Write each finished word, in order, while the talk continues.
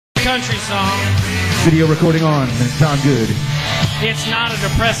country song. Video recording on, and sound good. It's not a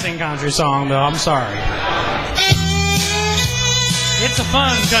depressing country song, though. I'm sorry. It's a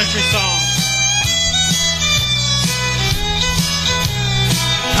fun country song.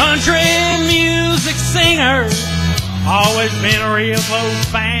 Country music singer, always been a real close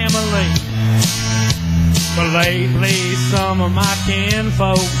family. But lately, some of my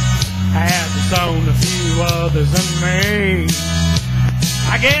kinfolk have disowned a few others than me.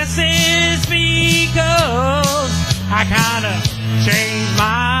 I guess it's because I kinda changed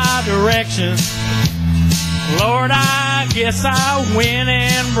my direction. Lord, I guess I went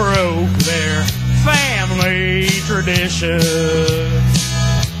and broke their family tradition.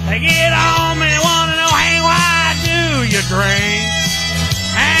 They get on me, wanna know, Hank, why do you drink?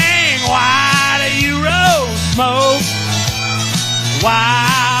 Hank, why do you roll smoke?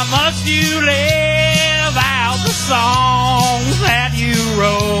 Why must you live out the songs that you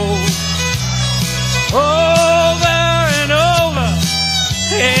wrote? Over and over,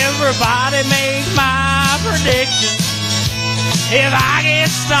 everybody makes my prediction. If I get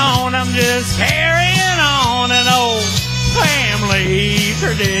stoned, I'm just carrying on an old family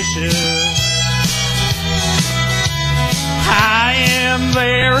tradition. I am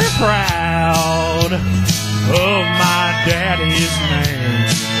very proud of my daddy's name,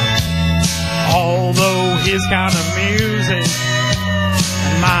 although his kind of music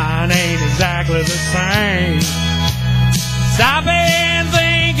and mine ain't exactly the same. Stop and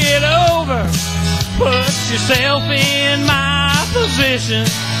think it over, put yourself in my position.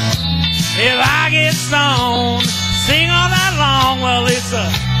 If I get stoned, sing all night long, well, it's a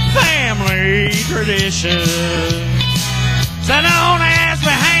family tradition. So don't ask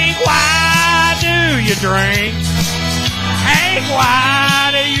me, Hank, why do you drink? Hank, why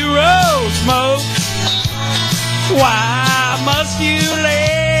do you roll smoke? Why must you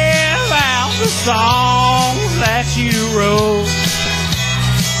live out the songs that you wrote?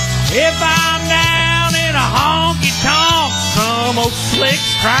 If I'm down in a honky-tonk, some old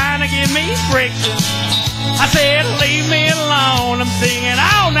slick's trying to give me friction, I said, leave me alone, I'm singing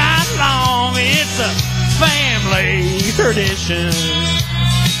all night long. It's a family tradition.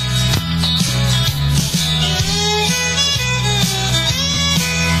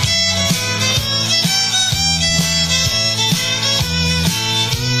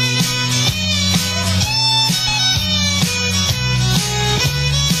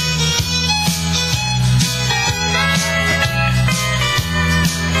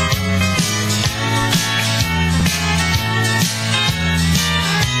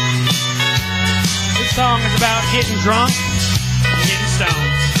 This song is about getting drunk and getting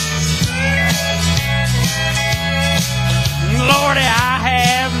stoned. Lordy, I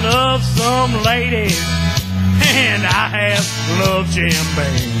have loved some ladies, and I have loved Jim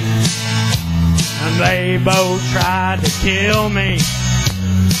Beam, and they both tried to kill me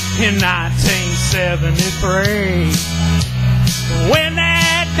in 1973. When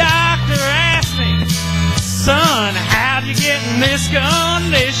that doctor asked me, son, how'd you get in this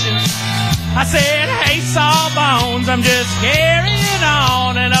condition? I said, hey, Sawbones, I'm just carrying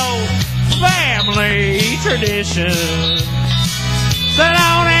on an old family tradition. So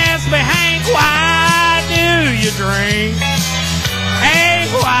don't ask me, Hank, why do you drink? Hank,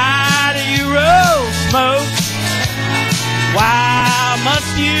 why do you roll smoke? Why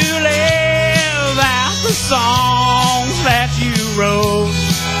must you live out the songs that you wrote?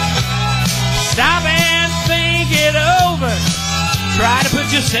 Stop and think it over. Try to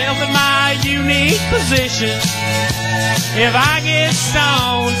put yourself in my unique position. If I get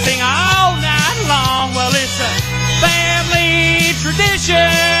stoned, sing all night long, well, it's a family tradition.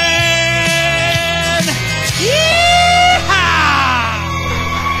 Yeehaw!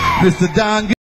 Mr. Don.